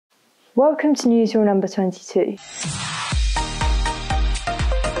Welcome to Newsreel number 22.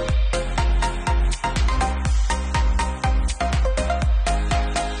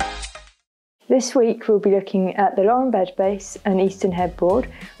 This week we'll be looking at the Loren Base and Easton Headboard,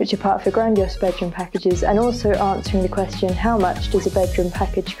 which are part of the Grandios Bedroom Packages, and also answering the question, how much does a bedroom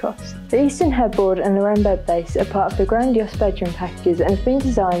package cost? The Easton Headboard and Loren Base are part of the Grandios Bedroom Packages and have been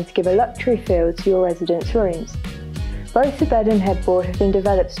designed to give a luxury feel to your residence rooms. Both the bed and headboard have been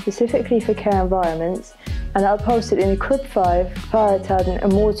developed specifically for care environments and are upholstered in a Crib 5, fire retardant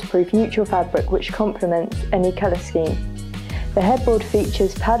and waterproof neutral fabric which complements any colour scheme. The headboard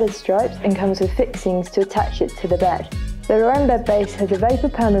features padded stripes and comes with fixings to attach it to the bed. The Loren Base has a vapour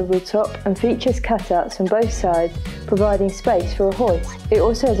permeable top and features cutouts on both sides, providing space for a hoist. It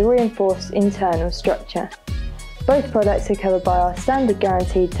also has a reinforced internal structure. Both products are covered by our standard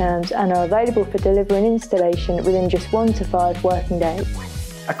guaranteed terms and are available for delivery and installation within just 1 to 5 working days.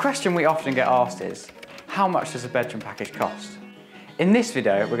 A question we often get asked is, how much does a bedroom package cost? In this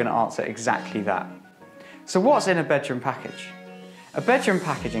video, we're going to answer exactly that. So what's in a bedroom package? A bedroom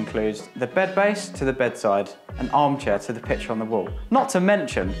package includes the bed base to the bedside, an armchair to the picture on the wall, not to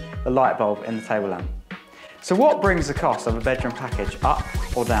mention the light bulb in the table lamp. So what brings the cost of a bedroom package up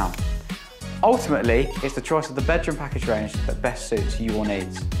or down? Ultimately, it's the choice of the bedroom package range that best suits your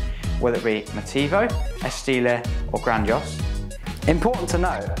needs, whether it be Motivo, Estile or Grandios. Important to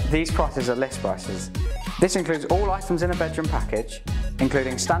note, these prices are list prices. This includes all items in a bedroom package,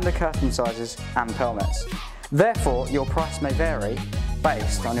 including standard curtain sizes and pelmets. Therefore, your price may vary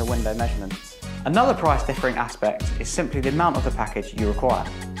based on your window measurements. Another price differing aspect is simply the amount of the package you require.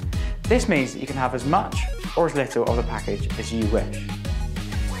 This means that you can have as much or as little of the package as you wish.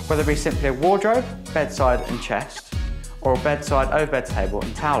 Whether it be simply a wardrobe, bedside and chest, or a bedside overbed table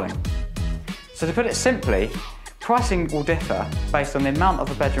and toweling. So to put it simply, pricing will differ based on the amount of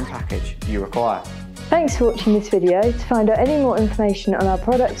the bedroom package you require. Thanks for watching this video. To find out any more information on our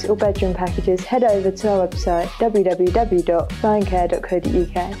products or bedroom packages, head over to our website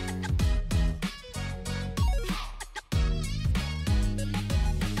www.flyingcare.co.uk.